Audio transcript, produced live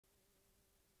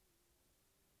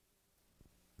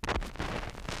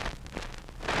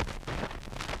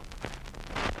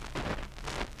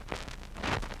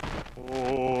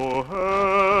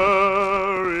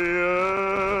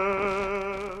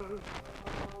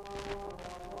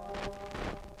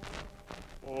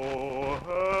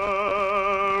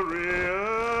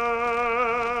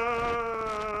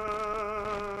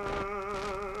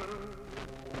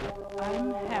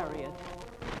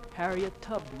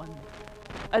Tubman.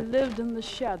 I lived in the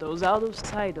shadows, out of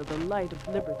sight of the light of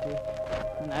liberty,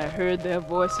 and I heard their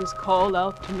voices call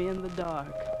out to me in the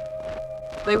dark.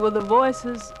 They were the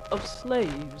voices of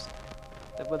slaves.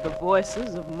 They were the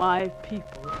voices of my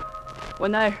people.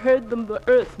 When I heard them, the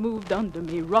earth moved under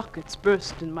me, rockets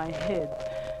burst in my head.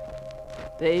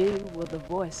 They were the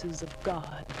voices of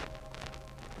God.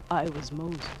 I was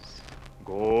Moses.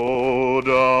 Go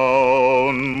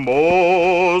down,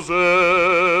 Moses,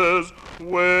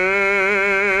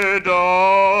 way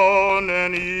down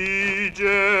in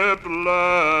Egypt land.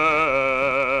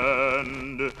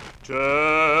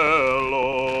 Tell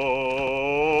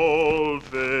old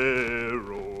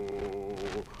Pharaoh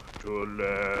to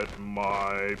let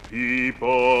my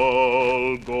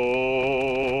people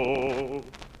go.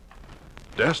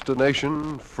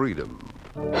 Destination Freedom.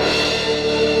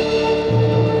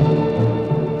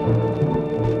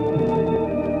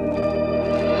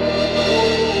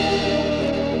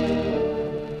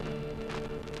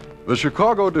 The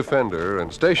Chicago Defender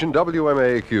and station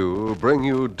WMAQ bring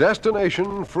you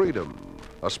Destination Freedom,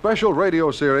 a special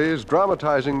radio series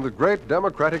dramatizing the great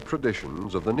democratic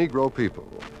traditions of the Negro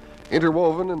people,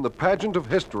 interwoven in the pageant of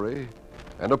history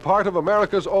and a part of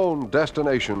America's own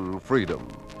Destination Freedom.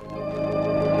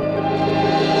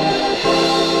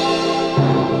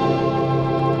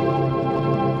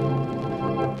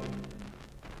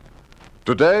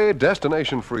 Today,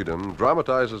 Destination Freedom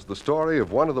dramatizes the story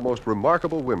of one of the most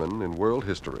remarkable women in world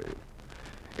history.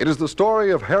 It is the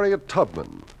story of Harriet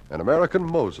Tubman, an American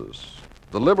Moses,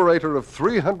 the liberator of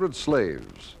 300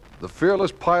 slaves, the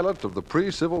fearless pilot of the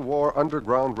pre-Civil War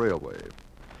Underground Railway.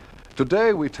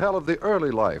 Today, we tell of the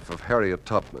early life of Harriet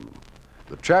Tubman,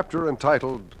 the chapter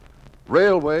entitled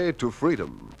Railway to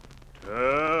Freedom.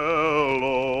 Tell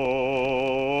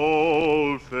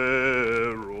old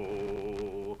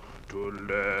Pharaoh to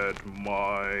let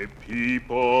my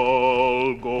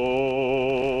people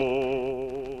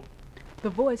go. The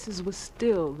voices were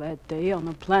still that day on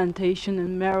a plantation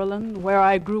in Maryland where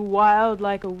I grew wild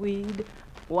like a weed,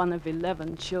 one of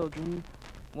 11 children,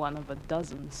 one of a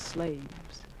dozen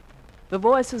slaves. The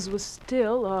voices were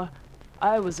still, or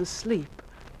I was asleep.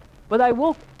 But I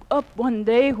woke up one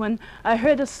day when I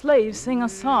heard a slave sing a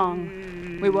song.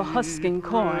 We were husking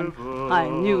corn. I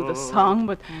knew the song,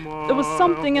 but there was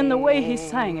something in the way he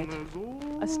sang it.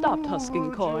 I stopped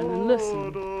husking corn and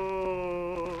listened.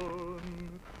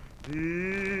 Deep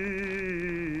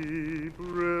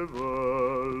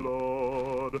river,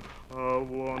 Lord,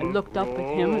 I looked up at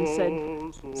him and said,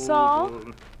 "Saul?"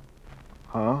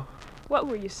 Huh? What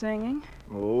were you singing?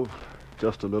 Oh,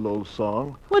 just a little old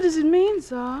song. What does it mean,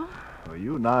 Saul? Well,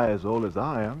 you and I as old as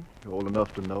I am. You're old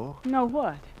enough to know. Know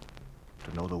what?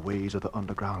 To know the ways of the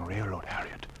Underground Railroad,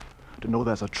 Harriet. To know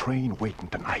there's a train waiting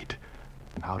tonight.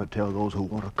 And how to tell those who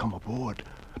want to come aboard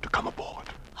to come aboard.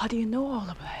 How do you know all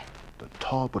of that? The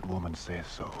Talbot woman says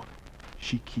so.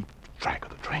 She keeps track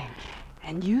of the trains.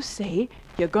 And you say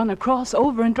you're gonna cross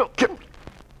over and Keep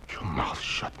your mouth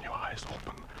shut and your eyes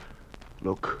open.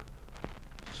 Look.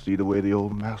 See the way the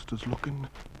old master's looking?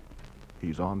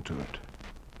 He's on to it.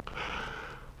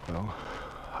 Well,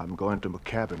 I'm going to my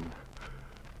cabin.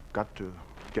 Got to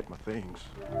get my things.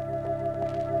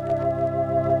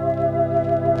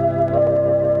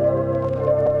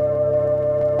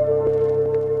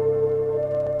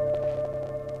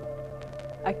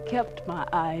 I kept my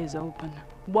eyes open,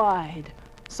 wide.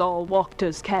 Saul walked to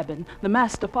his cabin. The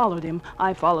master followed him.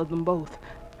 I followed them both.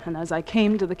 And as I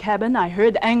came to the cabin, I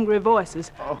heard angry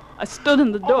voices. I stood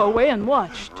in the doorway and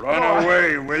watched. Run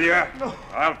away, will you? No.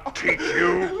 I'll teach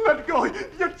you. Let go.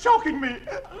 You're choking me.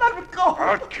 Let me go.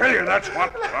 I'll kill you, that's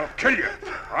what. I'll kill you.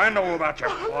 I know about your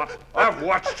plot. I've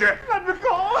watched you. Let me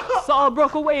go. Saul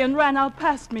broke away and ran out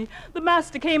past me. The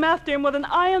master came after him with an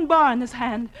iron bar in his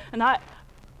hand, and I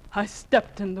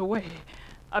stepped in the way.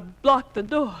 I blocked the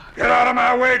door. Get out of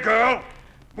my way, girl.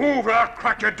 Move or I'll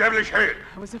crack your devilish head.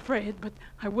 I was afraid, but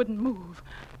I wouldn't move.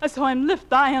 I saw him lift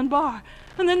the iron bar,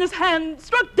 and then his hand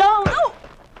struck down. Oh!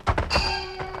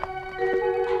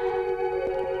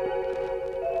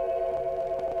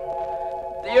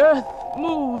 The earth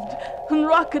moved, and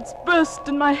rockets burst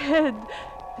in my head.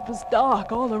 It was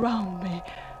dark all around me.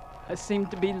 I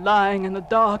seemed to be lying in a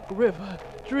dark river,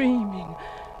 dreaming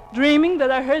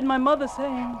that I heard my mother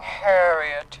saying,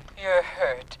 "Harriet, you're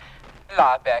hurt.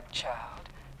 Lie back, child.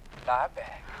 Lie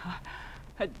back."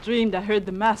 I dreamed I heard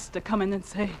the master come in and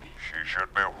say, "She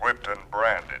should be whipped and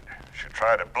branded. She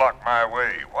tried to block my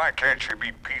way. Why can't she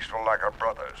be peaceful like her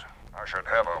brothers? I should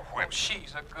have her Oh, whipped."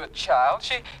 she's a good child.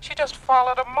 She just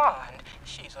followed her mind.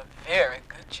 She's a very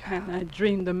good child. And I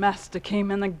dreamed the master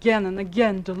came in again and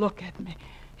again to look at me.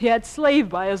 He had slave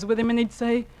buyers with him, and he'd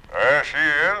say, There she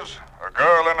is, a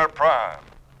girl in her prime.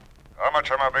 How much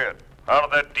am I bid? How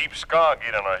did that deep scar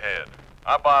get on her head?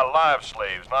 I buy live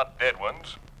slaves, not dead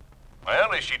ones.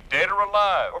 Well, is she dead or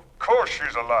alive? Of course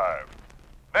she's alive.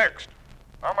 Next,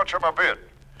 how much am I bid?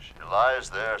 She lies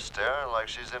there staring like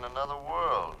she's in another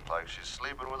world, like she's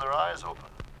sleeping with her eyes open.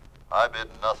 I bid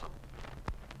nothing.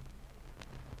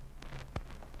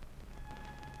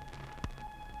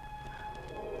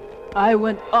 I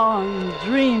went on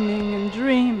dreaming and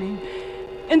dreaming.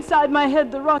 Inside my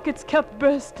head, the rockets kept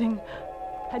bursting.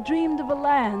 I dreamed of a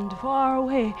land far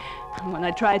away. And when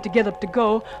I tried to get up to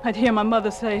go, I'd hear my mother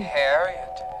say,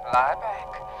 Harriet, lie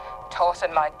back.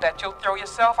 Tossing like that, you'll throw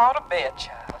yourself out of bed,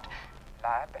 child.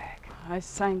 Lie back. I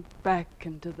sank back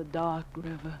into the dark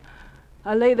river.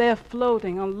 I lay there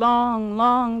floating a long,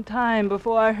 long time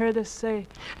before I heard her say,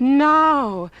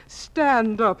 Now,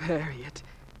 stand up, Harriet.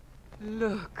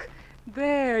 Look,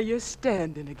 there you're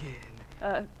standing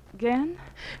again. Again?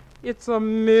 It's a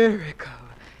miracle.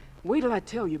 Wait till I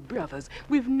tell you, brothers,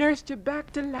 we've nursed you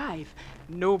back to life.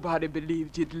 Nobody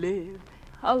believed you'd live.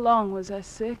 How long was I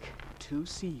sick? 2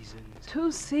 seasons.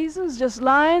 2 seasons just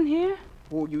lying here?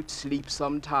 Oh, you'd sleep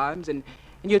sometimes, and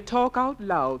you'd talk out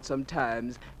loud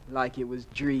sometimes, like you was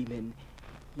dreaming.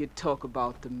 You'd talk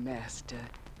about the master.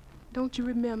 Don't you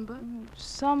remember?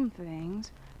 Some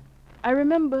things. I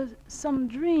remember some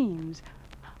dreams.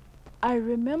 I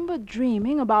remember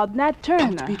dreaming about Nat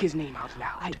Turner. Don't speak his name out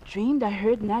loud. I dreamed I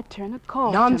heard Nat Turner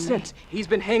call Nonsense. to me. He's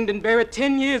been hanged and buried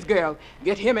 10 years, girl.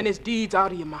 Get him and his deeds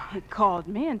out of your mind. He called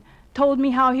me and told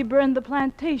me how he burned the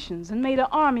plantations and made an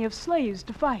army of slaves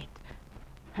to fight.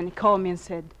 And he called me and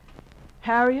said,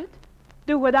 Harriet,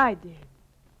 do what I did.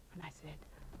 And I said,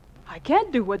 I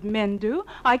can't do what men do.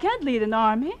 I can't lead an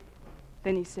army.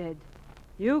 Then he said,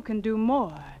 you can do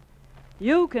more.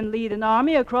 You can lead an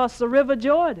army across the River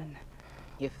Jordan.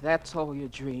 If that's all you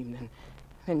dream,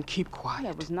 then keep quiet.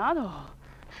 That was not all.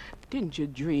 Didn't you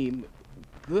dream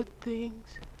good things?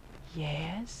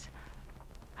 Yes.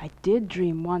 I did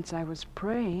dream once I was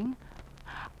praying.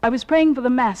 I was praying for the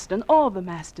master and all the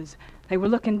masters. They were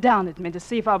looking down at me to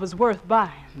see if I was worth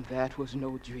buying. That was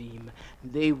no dream.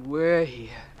 They were here.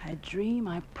 I dream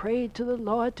I prayed to the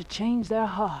Lord to change their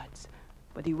hearts,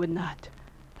 but he would not.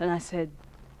 Then I said,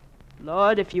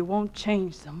 Lord, if you won't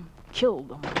change them, kill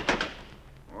them.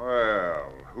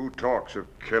 Well, who talks of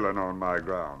killing on my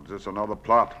grounds? This another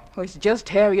plot? Oh, it's just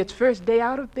Harriet's first day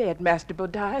out of bed, Master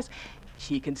Bodias.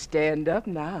 She can stand up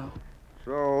now.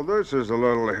 So this is the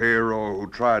little hero who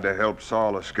tried to help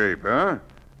Saul escape, huh?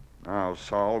 Now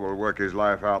Saul will work his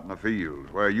life out in the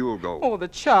fields, where you'll go. Oh, the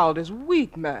child is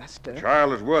weak, Master. The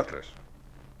child is worthless.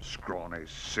 Scrawny,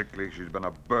 sickly, she's been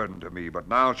a burden to me, but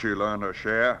now she'll earn her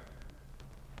share.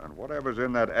 And whatever's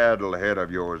in that addle head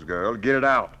of yours, girl, get it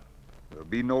out. There'll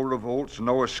be no revolts,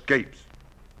 no escapes.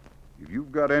 If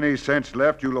you've got any sense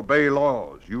left, you'll obey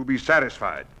laws. You'll be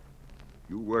satisfied.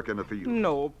 You work in the fields.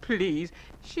 No, please.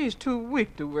 She's too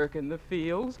weak to work in the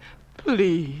fields.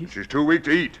 Please. She's too weak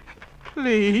to eat.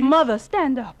 Please. Mother,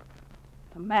 stand up.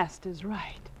 The master's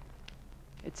right.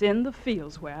 It's in the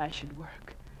fields where I should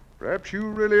work. Perhaps you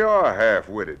really are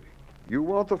half-witted. You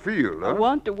want the field, huh? I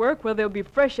want to work where there'll be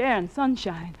fresh air and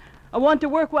sunshine. I want to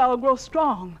work where I'll grow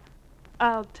strong.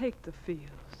 I'll take the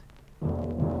fields.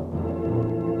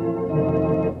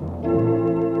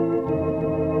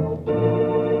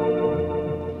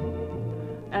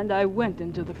 And I went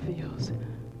into the fields.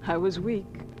 I was weak.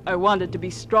 I wanted to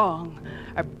be strong.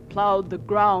 I plowed the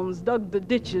grounds, dug the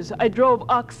ditches. I drove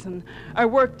oxen. I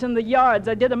worked in the yards.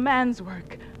 I did a man's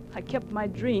work. I kept my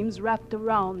dreams wrapped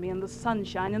around me in the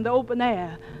sunshine, in the open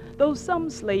air. Though some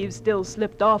slaves still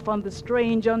slipped off on the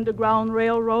strange underground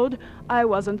railroad, I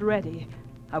wasn't ready.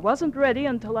 I wasn't ready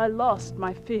until I lost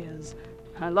my fears.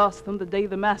 I lost them the day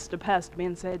the master passed me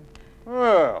and said,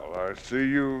 Well, I see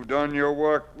you've done your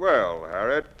work well,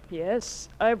 Harriet. Yes,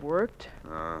 I've worked.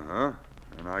 Uh-huh.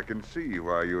 And I can see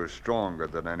why you're stronger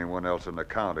than anyone else in the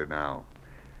county now.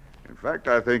 In fact,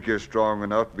 I think you're strong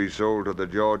enough to be sold to the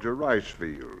Georgia rice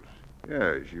fields.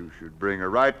 Yes, you should bring a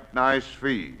right nice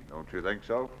fee, don't you think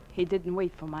so? He didn't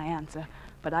wait for my answer,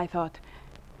 but I thought,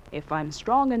 if I'm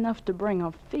strong enough to bring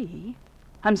a fee,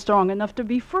 I'm strong enough to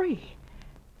be free.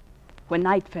 When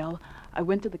night fell, I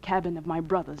went to the cabin of my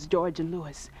brothers, George and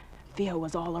Louis. Fear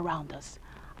was all around us.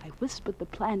 I whispered the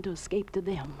plan to escape to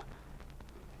them.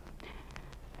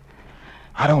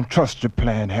 I don't trust your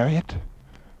plan, Harriet.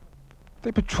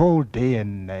 They patrol day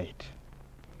and night.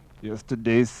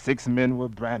 Yesterday, 6 men were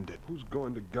branded. Who's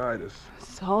going to guide us?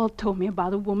 Saul told me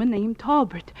about a woman named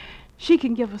Talbot. She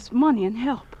can give us money and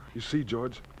help. You see,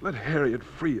 George, let Harriet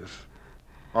free us.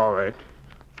 All right.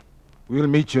 We'll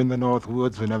meet you in the North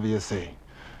Woods whenever you say.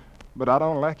 But I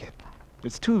don't like it.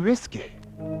 It's too risky.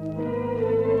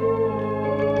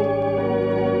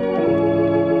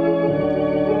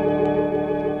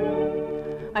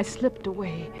 I slipped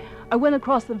away. I went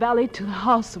across the valley to the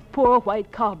house of poor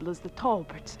white cobblers, the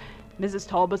Talbots. Mrs.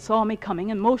 Talbot saw me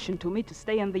coming and motioned to me to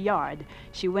stay in the yard.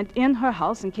 She went in her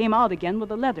house and came out again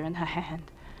with a letter in her hand.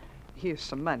 Here's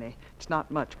some money. It's not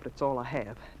much, but it's all I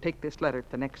have. Take this letter to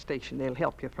the next station. They'll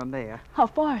help you from there. How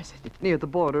far is it? It's near the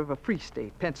border of a free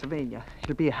state, Pennsylvania.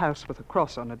 It'll be a house with a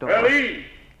cross on the door. Eileen!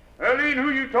 Eileen, who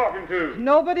you talking to?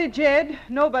 Nobody, Jed.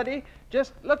 Nobody.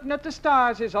 Just looking at the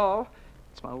stars is all.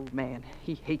 It's my old man.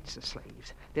 He hates the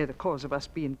slaves. They're the cause of us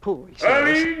being poor, he says.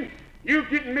 Eileen! You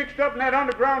getting mixed up in that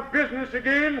underground business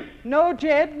again? No,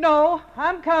 Jed, no.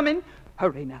 I'm coming.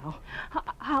 Hurry now.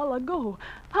 How'll I go?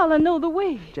 How'll I know the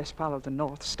way? Just follow the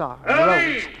North Star.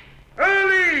 Eileen!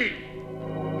 Eileen!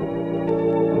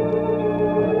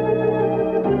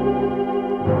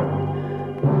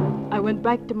 I went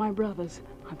back to my brothers.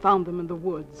 I found them in the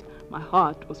woods. My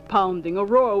heart was pounding. A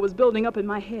roar was building up in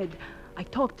my head. I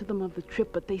talked to them of the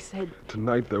trip, but they said...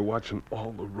 Tonight they're watching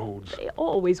all the roads. They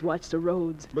always watch the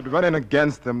roads. But running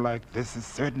against them like this is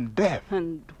certain death.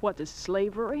 And what is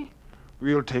slavery?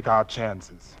 We'll take our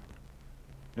chances.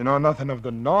 You know nothing of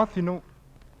the North,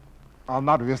 I'll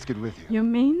not risk it with you. You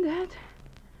mean that?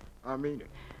 I mean it.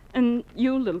 And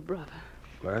you, little brother?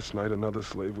 Last night another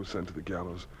slave was sent to the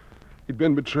gallows. He'd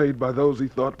been betrayed by those he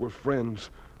thought were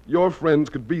friends. Your friends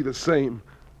could be the same.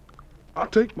 I'll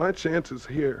take my chances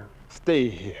here. Stay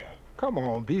here. Come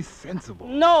on, be sensible.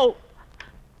 No!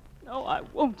 No, I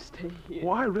won't stay here.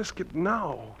 Why risk it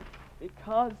now?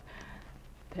 Because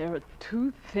there are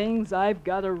two things I've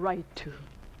got a right to.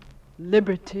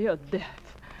 Liberty or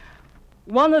death.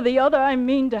 One or the other I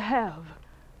mean to have.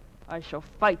 I shall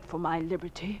fight for my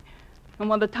liberty. And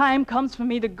when the time comes for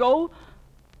me to go,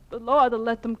 the Lord will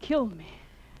let them kill me.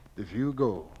 If you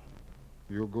go,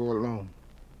 you'll go alone.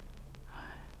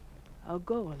 I'll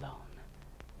go alone.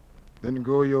 Then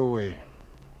go your way.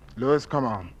 Louis, come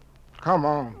on. Come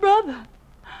on. Brother!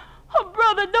 Oh,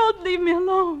 brother, don't leave me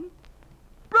alone.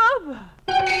 Brother!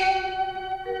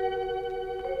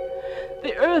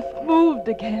 The earth moved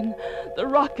again. The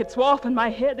rockets were off in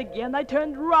my head again. I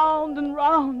turned round and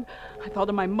round. I thought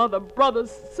of my mother,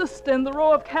 brothers, sister in the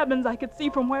row of cabins I could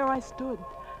see from where I stood.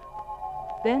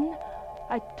 Then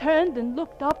I turned and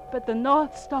looked up at the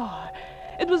North Star.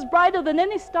 It was brighter than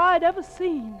any star I'd ever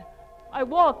seen. I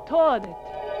walked toward it.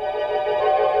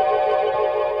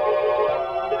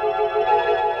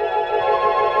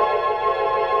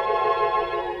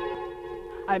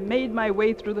 I made my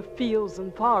way through the fields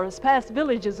and forests, past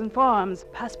villages and farms,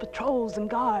 past patrols and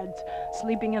guards,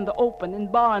 sleeping in the open,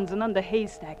 in barns and under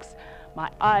haystacks. My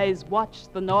eyes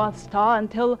watched the North Star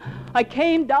until I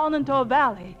came down into a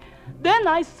valley. Then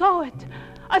I saw it.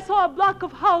 I saw a block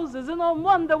of houses, and on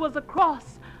one there was a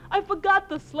cross. I forgot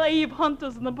the slave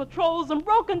hunters and the patrols and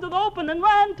broke into the open and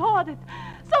ran toward it.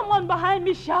 Someone behind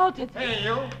me shouted. Hey,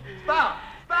 you! Stop!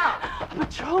 Stop! A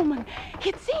patrolman.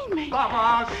 He'd seen me. Stop or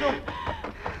I'll shoot!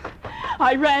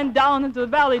 I ran down into the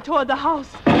valley toward the house.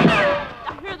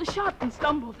 I heard a shot and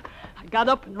stumbled. I got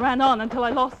up and ran on until I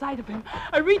lost sight of him.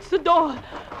 I reached the door,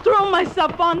 threw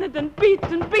myself on it, and beat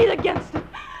against it.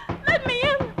 Let me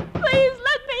in! Please,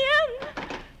 let me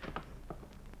in!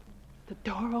 The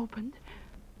door opened,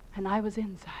 and I was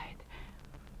inside.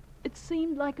 It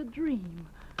seemed like a dream.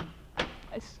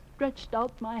 I stretched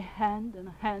out my hand, and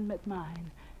a hand met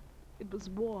mine. It was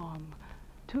warm.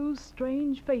 Two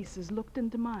strange faces looked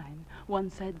into mine. One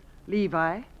said,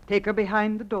 Levi, take her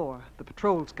behind the door. The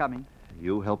patrol's coming.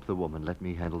 You help the woman. Let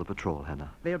me handle the patrol,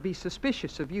 Hannah. They'll be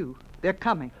suspicious of you. They're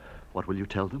coming. What will you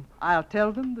tell them? I'll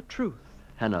tell them the truth.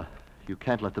 Hannah, you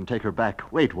can't let them take her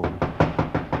back. Wait, woman.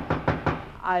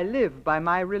 I live by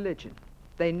my religion.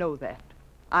 They know that.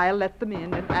 I'll let them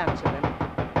in and answer them.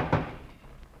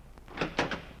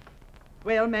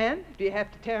 Well, man, do you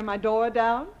have to tear my door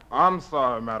down? I'm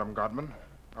sorry, Madam Godman.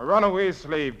 A runaway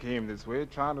slave came this way,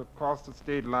 trying to cross the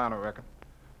state line, I reckon.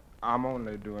 I'm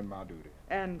only doing my duty.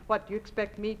 And what do you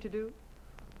expect me to do?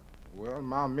 Well,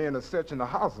 my men are searching the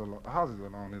houses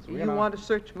along this way. You want to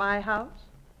search my house?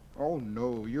 Oh,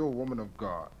 no, you're a woman of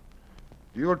God.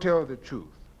 You'll tell the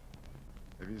truth.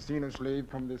 Have you seen a slave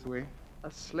come this way?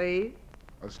 A slave?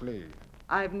 A slave.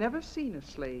 I've never seen a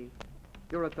slave.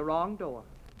 You're at the wrong door.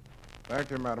 Thank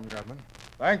you, Madam Godman.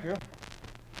 Thank you.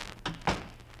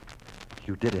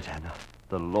 You did it, Hannah.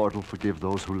 The Lord will forgive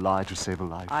those who lie to save a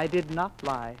life. I did not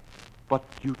lie. But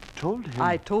you told him...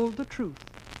 I told the truth.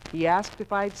 He asked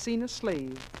if I'd seen a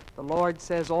slave. The Lord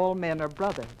says all men are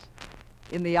brothers.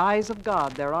 In the eyes of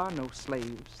God, there are no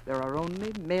slaves. There are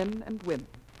only men and women.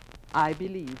 I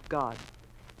believe God.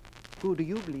 Who do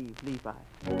you believe, Levi?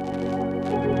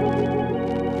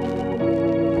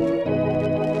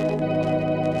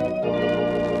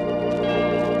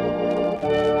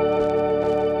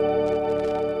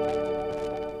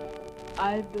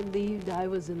 I believed I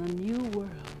was in a new world.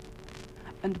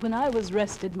 And when I was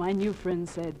rested, my new friend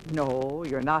said, No,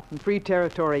 you're not in free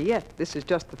territory yet. This is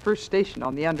just the first station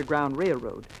on the Underground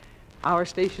Railroad. Our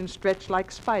stations stretch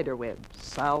like spider webs,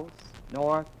 south,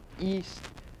 north, east.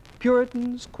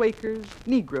 Puritans, Quakers,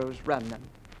 Negroes run them.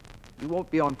 You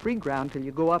won't be on free ground till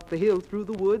you go up the hill through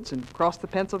the woods and cross the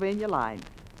Pennsylvania line.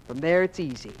 From there, it's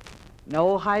easy.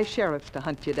 No high sheriffs to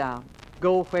hunt you down.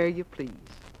 Go where you please.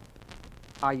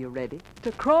 Are you ready?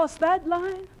 To cross that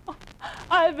line? Oh,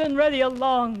 I've been ready a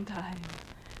long time.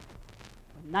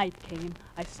 When night came,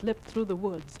 I slipped through the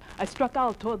woods. I struck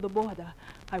out toward the border.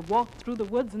 I walked through the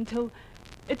woods until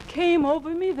it came over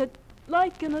me that,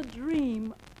 like in a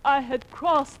dream, I had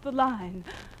crossed the line.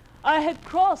 I had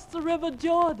crossed the River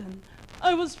Jordan.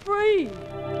 I was free.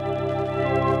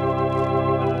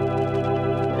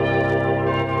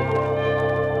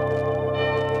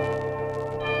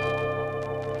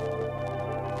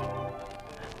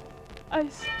 I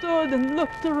stood and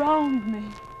looked around me.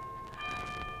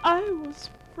 I was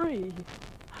free.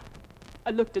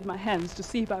 I looked at my hands to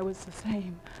see if I was the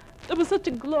same. There was such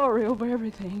a glory over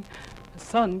everything. The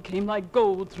sun came like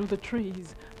gold through the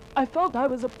trees. I felt I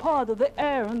was a part of the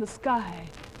air and the sky.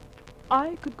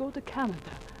 I could go to Canada.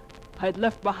 I had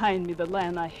left behind me the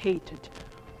land I hated.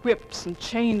 Whips and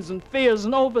chains and fears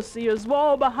and overseers were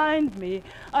all behind me.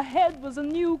 Ahead was a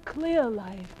new, clear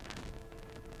life.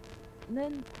 And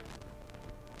then,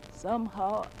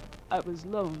 somehow, I was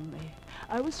lonely.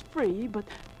 I was free, but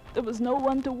there was no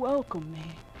one to welcome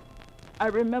me. I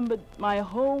remembered my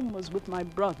home was with my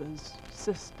brothers,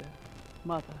 sister,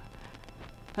 mother.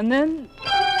 And then,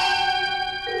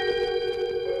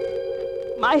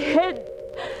 my head,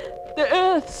 the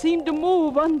earth seemed to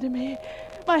move under me.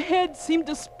 My head seemed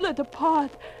to split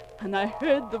apart, and I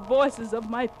heard the voices of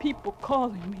my people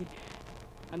calling me.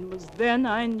 And it was then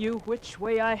I knew which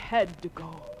way I had to go.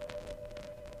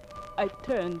 I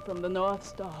turned from the North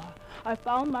Star. I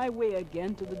found my way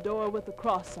again to the door with the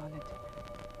cross on it.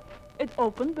 It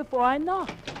opened before I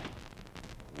knocked.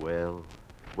 Well,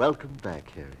 welcome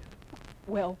back, Harriet.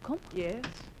 Welcome? Yes,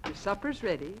 your supper's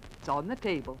ready. It's on the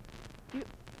table.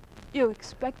 You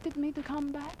expected me to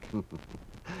come back?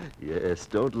 Yes,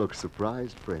 don't look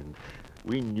surprised, friend.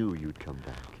 We knew you'd come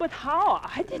back. But how?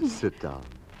 I didn't... Sit down.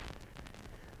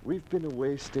 We've been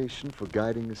away stationed for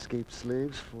guiding escaped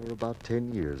slaves for about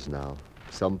 10 years now.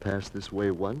 Some pass this way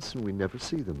once and we never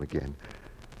see them again.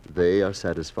 They are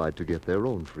satisfied to get their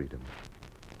own freedom.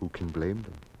 Who can blame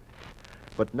them?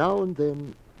 But now and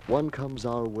then, one comes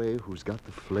our way who's got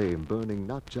the flame burning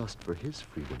not just for his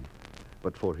freedom,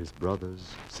 but for his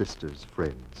brothers, sisters,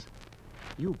 friends.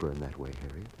 You burn that way,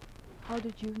 Harriet. How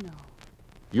did you know?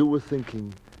 You were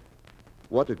thinking,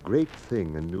 what a great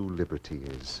thing a new liberty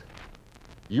is.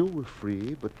 You were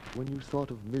free, but when you thought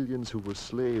of millions who were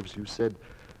slaves, you said,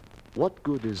 what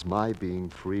good is my being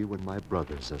free when my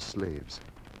brothers are slaves?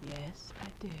 Yes, I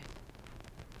did.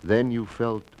 Then you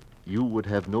felt you would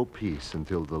have no peace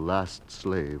until the last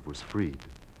slave was freed.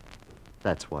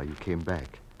 That's why you came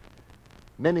back.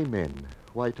 Many men,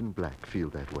 white and black, feel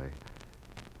that way.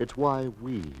 It's why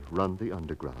we run the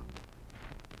underground.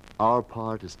 Our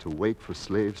part is to wait for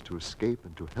slaves to escape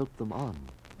and to help them on.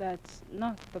 That's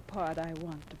not the part I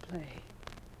want to play.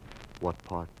 What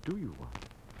part do you want?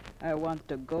 I want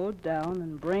to go down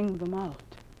and bring them out.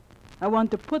 I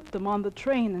want to put them on the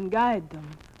train and guide them.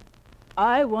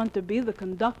 I want to be the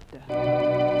conductor.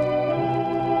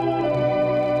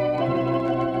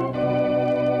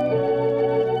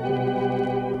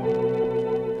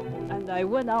 And I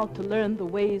went out to learn the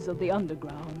ways of the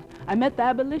underground. I met the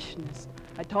abolitionists.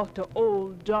 I talked to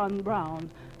old John Brown,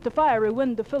 to fiery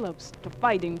Wendell Phillips, to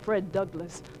fighting Fred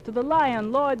Douglass, to the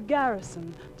lion Lord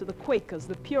Garrison, to the Quakers,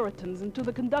 the Puritans, and to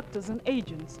the conductors and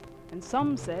agents. And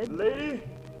some said, Lady,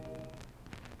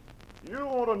 you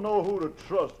want to know who to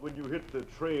trust when you hit the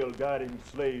trail guiding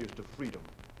slaves to freedom.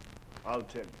 I'll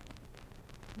tell you.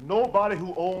 Nobody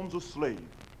who owns a slave.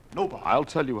 Nobody. I'll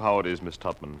tell you how it is, Miss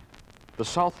Tubman. The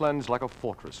Southland's like a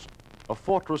fortress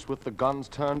with the guns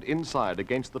turned inside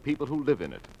against the people who live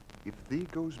in it. If thee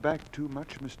goes back too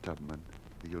much, Miss Tubman,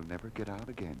 thee'll never get out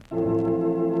again.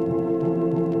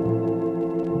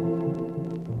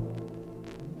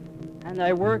 And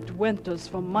I worked winters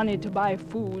for money to buy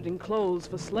food and clothes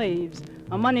for slaves,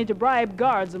 and money to bribe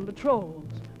guards and patrols.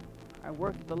 I I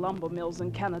worked the lumber mills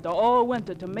in Canada all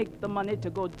winter to make the money to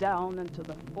go down into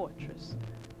the fortress.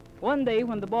 One day,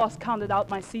 when the boss counted out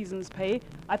my season's pay,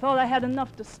 I thought I had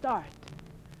enough to start.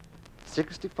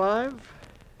 $65,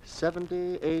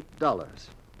 $78.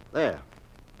 There.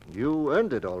 You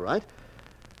earned it, all right.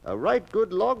 A right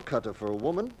good log cutter for a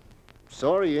woman.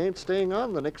 Sorry you ain't staying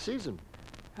on the next season.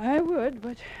 I would,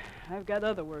 but I've got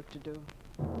other work to do.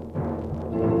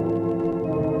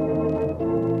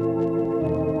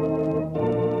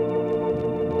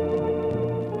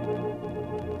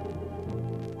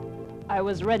 I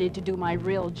was ready to do my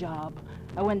real job.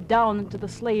 I went down into the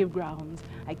slave grounds.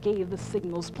 I gave the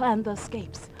signals, planned the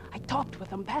escapes. I talked with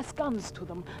them, passed guns to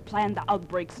them, planned the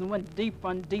outbreaks, and went deeper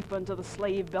and deeper into the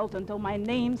slave belt until my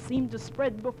name seemed to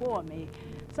spread before me.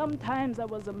 Sometimes I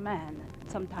was a man,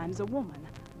 sometimes a woman.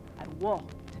 I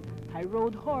walked. I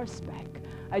rode horseback.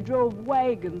 I drove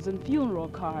wagons and funeral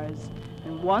cars.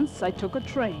 And once I took a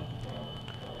train.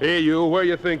 Hey, you, where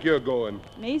you think you're going?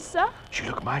 Me, sir? She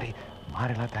look mighty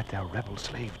like that there rebel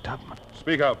slave Tubman.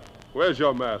 Speak up. Where's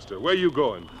your master? Where you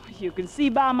going? You can see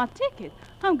by my ticket.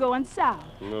 I'm going south.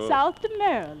 No. South to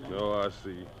Maryland. No, I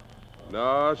see.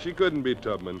 No, she couldn't be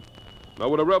Tubman. Now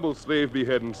would a rebel slave be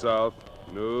heading south?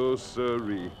 No,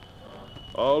 sirree.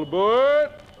 All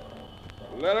aboard!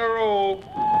 Let her roll.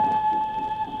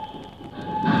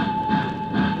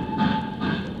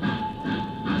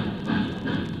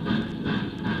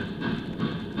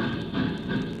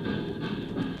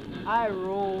 I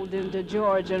rolled into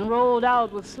Georgia and rolled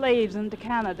out with slaves into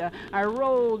Canada. I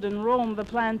rolled and roamed the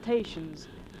plantations.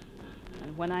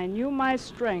 And when I knew my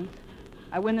strength,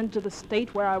 I went into the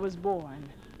state where I was born.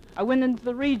 I went into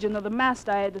the region of the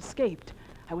master I had escaped.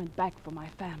 I went back for my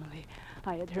family.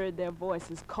 I had heard their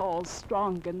voices call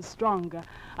stronger and stronger.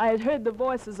 I had heard the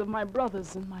voices of my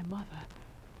brothers and my mother.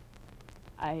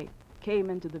 I came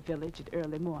into the village at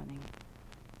early morning.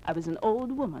 I was an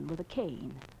old woman with a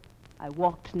cane. I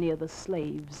walked near the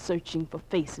slaves, searching for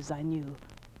faces I knew.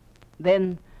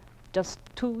 Then, just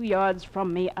 2 yards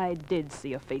from me, I did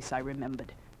see a face I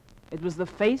remembered. It was the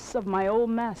face of my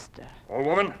old master. Old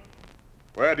woman,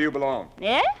 where do you belong?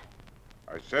 Yeah?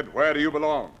 I said, where do you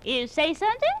belong? You say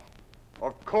something?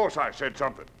 Of course I said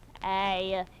something.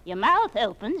 Your mouth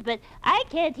opens, but I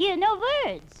can't hear no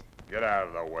words. Get out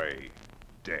of the way.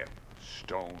 Deaf.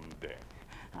 Stone deaf.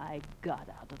 I got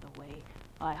out of the way.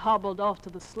 I hobbled off to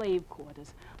the slave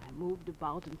quarters. I moved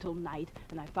about until night,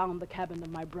 and I found the cabin of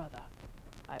my brother.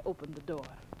 I opened the door.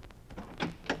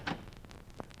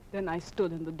 Then I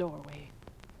stood in the doorway.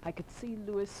 I could see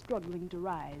Louis struggling to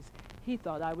rise. He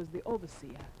thought I was the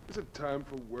overseer. Is it time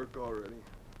for work already?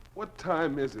 What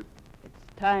time is it?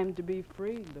 It's time to be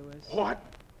free, Louis. What?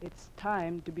 It's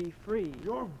time to be free.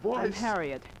 Your voice. I'm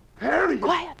Harriet. Harriet!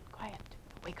 Quiet, quiet.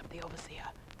 Wake up the overseer.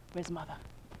 Where's Mother?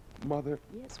 Mother?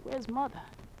 Yes, where's Mother?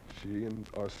 She and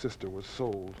our sister were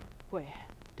sold. Where?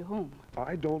 To whom?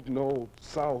 I don't know.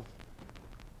 South.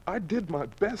 I did my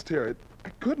best, Harriet. I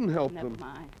couldn't help them. Never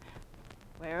mind.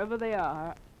 Wherever they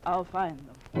are, I'll find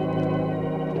them.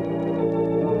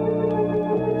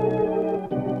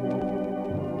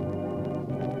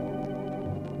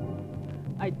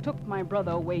 I took my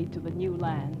brother away to the new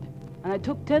land, and I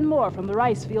took 10 more from the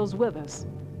rice fields with us.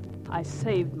 I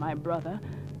saved my brother,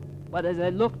 but as I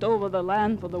looked over the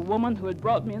land for the woman who had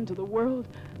brought me into the world,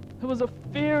 there was a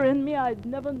fear in me I'd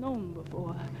never known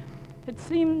before. It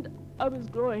seemed I was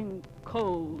growing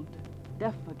cold,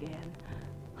 deaf again.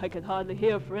 I could hardly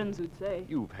hear friends who'd say,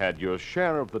 You've had your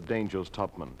share of the dangers,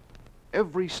 Tubman.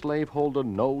 Every slaveholder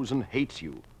knows and hates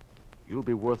you. You'll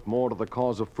be worth more to the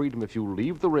cause of freedom if you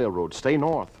leave the railroad, stay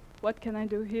north. what can I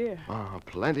do here?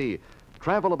 Plenty.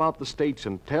 Travel about the states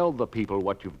and tell the people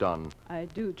what you've done. I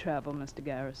do travel, Mr.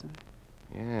 Garrison.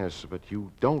 Yes, but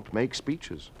you don't make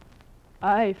speeches.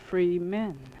 I free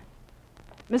men.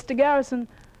 Mr. Garrison,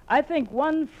 I think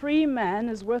one free man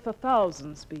is worth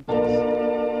 1,000 speeches.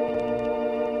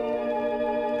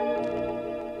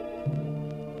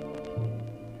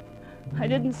 I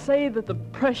didn't say that the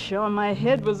pressure on my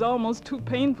head was almost too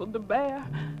painful to bear.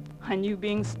 I knew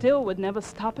being still would never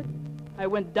stop it. I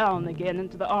went down again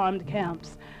into the armed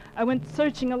camps. I went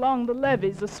searching along the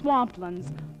levees, the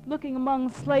swamplands, looking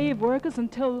among slave workers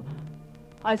until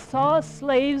I saw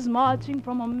slaves marching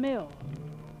from a mill.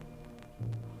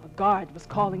 A guard was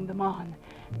calling them on,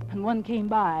 and one came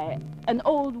by, an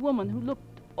old woman who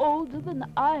looked older than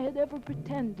I had ever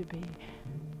pretended to be.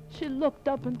 She looked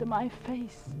up into my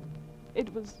face.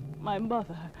 It was my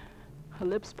mother. Her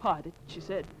lips parted. She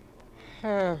said,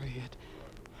 Harriet,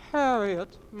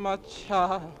 Harriet, my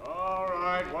child. All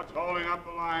right, what's holding up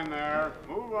the line there?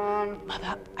 Move on.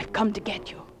 Mother, I've come to get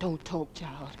you. Don't talk,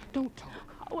 child. Don't talk.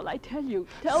 Well, I tell you,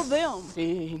 tell them.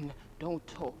 Sing. Don't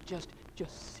talk. Just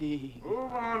sing.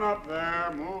 Move on up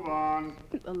there. Move on.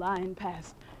 The line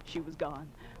passed. She was gone.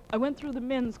 I went through the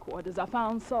men's quarters. I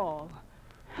found Saul.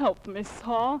 Help me,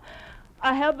 Saul.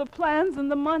 I have the plans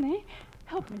and the money.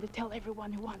 Help me to tell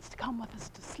everyone who wants to come with us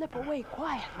to slip away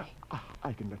quietly.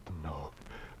 I can let them know.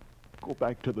 Go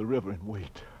back to the river and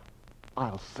wait.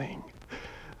 I'll sing.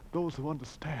 Those who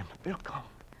understand, they'll come.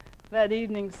 That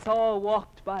evening, Saul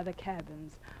walked by the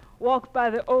cabins, walked by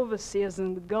the overseers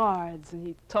and the guards, and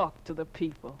he talked to the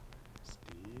people.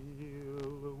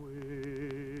 Steal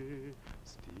away,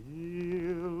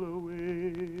 steal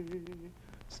away,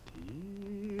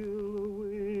 steal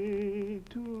away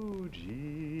to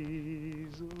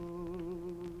Jesus.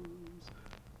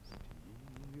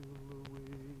 Steal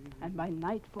away. And by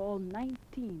nightfall,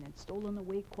 19 had stolen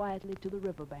away quietly to the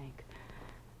riverbank.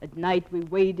 At night, we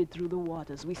waded through the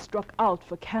waters. We struck out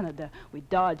for Canada. We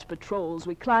dodged patrols.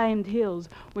 We climbed hills.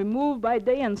 We moved by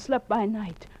day and slept by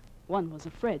night. One was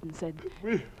afraid and said,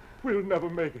 We'll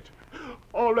never make it.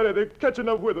 Already they're catching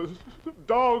up with us. The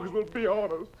dogs will be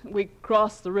on us. We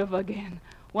crossed the river again.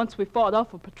 Once we fought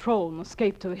off a patrol and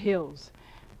escaped to the hills.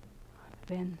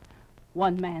 Then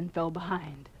one man fell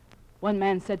behind. One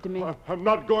man said to me, I'm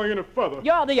not going any further.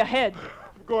 You're out of your head.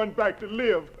 I'm going back to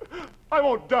live. I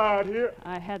won't die out here.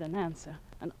 I had an answer,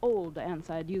 an old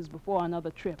answer I'd used before on other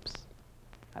trips.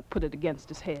 I put it against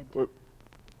his head.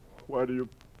 Why do you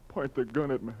point the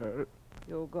gun at me, Harriet?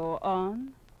 You'll go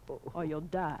on, or you'll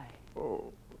die.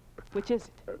 Oh. Which is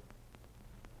it?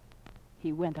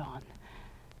 He went on.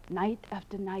 Night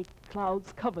after night,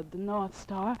 clouds covered the North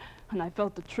Star, and I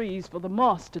felt the trees for the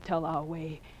moss to tell our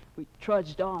way. We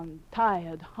trudged on,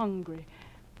 tired, hungry.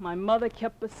 My mother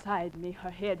kept beside me, her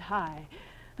head high.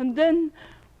 And then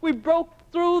we broke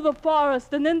through the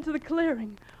forest and into the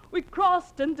clearing. We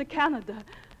crossed into Canada,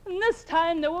 and this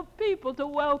time there were people to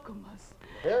welcome us.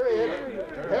 Harriet,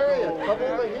 come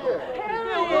over here.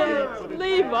 Harriet,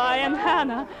 Levi and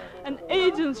Hannah, and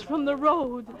agents from the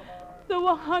road. There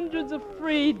were hundreds of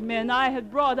freedmen I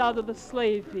had brought out of the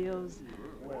slave fields.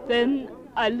 Then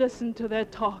I listened to their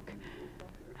talk,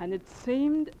 and it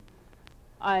seemed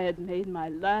I had made my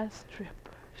last trip.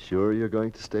 Sure you're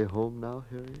going to stay home now,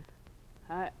 Harriet?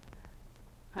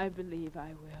 I believe I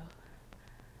will.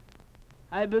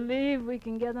 I believe we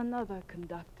can get another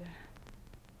conductor.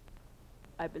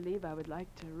 I believe I would like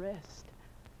to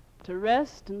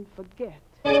rest and forget.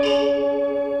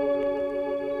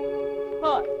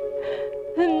 But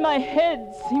then my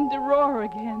head seemed to roar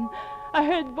again. I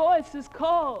heard voices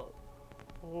call.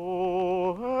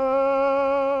 Oh, Harriet.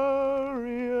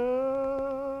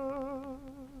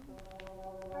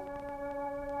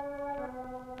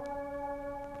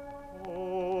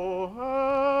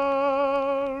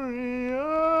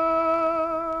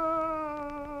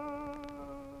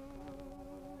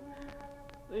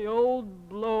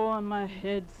 My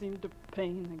head seemed to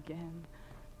pain again.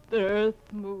 The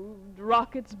earth moved,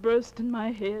 rockets burst in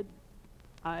my head.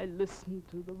 I listened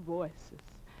to the voices.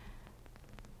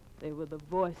 They were the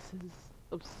voices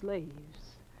of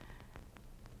slaves.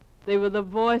 They were the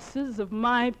voices of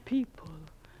my people.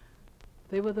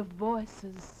 They were the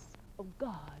voices of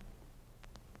God.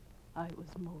 I was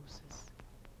Moses.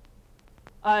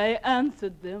 I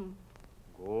answered them.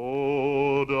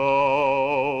 Go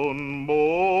down,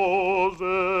 Moses,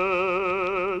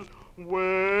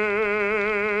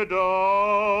 way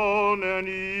down in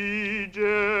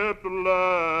Egypt land.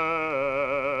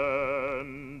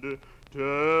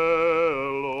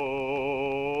 Tell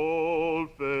old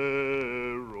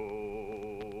Pharaoh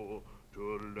to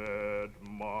let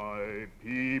my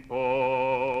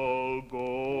people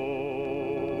go.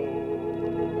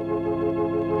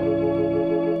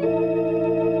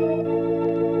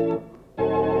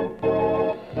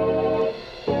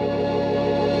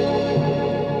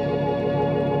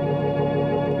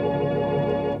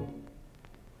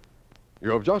 You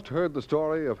have just heard the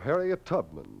story of Harriet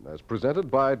Tubman as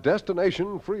presented by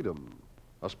Destination Freedom,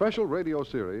 a special radio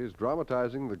series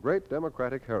dramatizing the great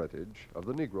democratic heritage of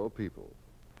the Negro people.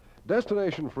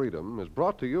 Destination Freedom is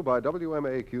brought to you by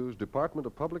WMAQ's Department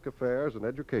of Public Affairs and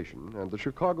Education and the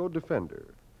Chicago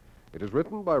Defender. It is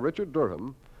written by Richard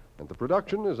Durham, and the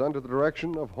production is under the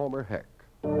direction of Homer Heck.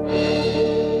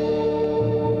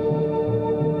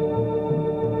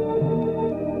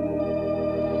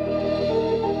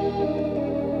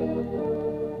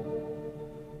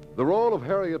 The role of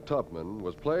Harriet Tubman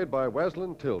was played by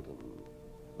Weslin Tilden.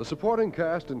 The supporting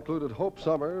cast included Hope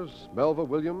Summers, Melva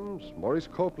Williams, Maurice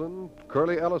Copeland,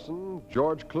 Curly Ellison,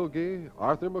 George Kluge,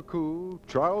 Arthur McCoo,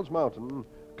 Charles Mountain,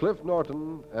 Cliff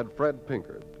Norton, and Fred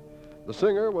Pinkard. The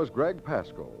singer was Greg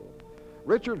Pascoe.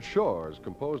 Richard Shores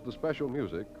composed the special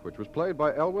music, which was played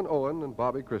by Elwin Owen and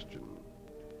Bobby Christian.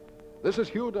 This is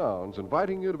Hugh Downs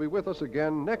inviting you to be with us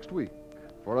again next week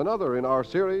for another in our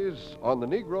series on the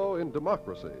Negro in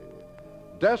Democracy,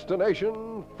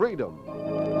 Destination Freedom.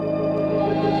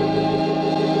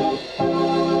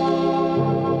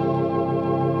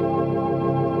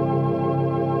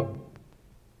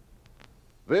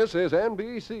 This is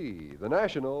NBC, the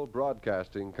National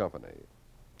Broadcasting Company.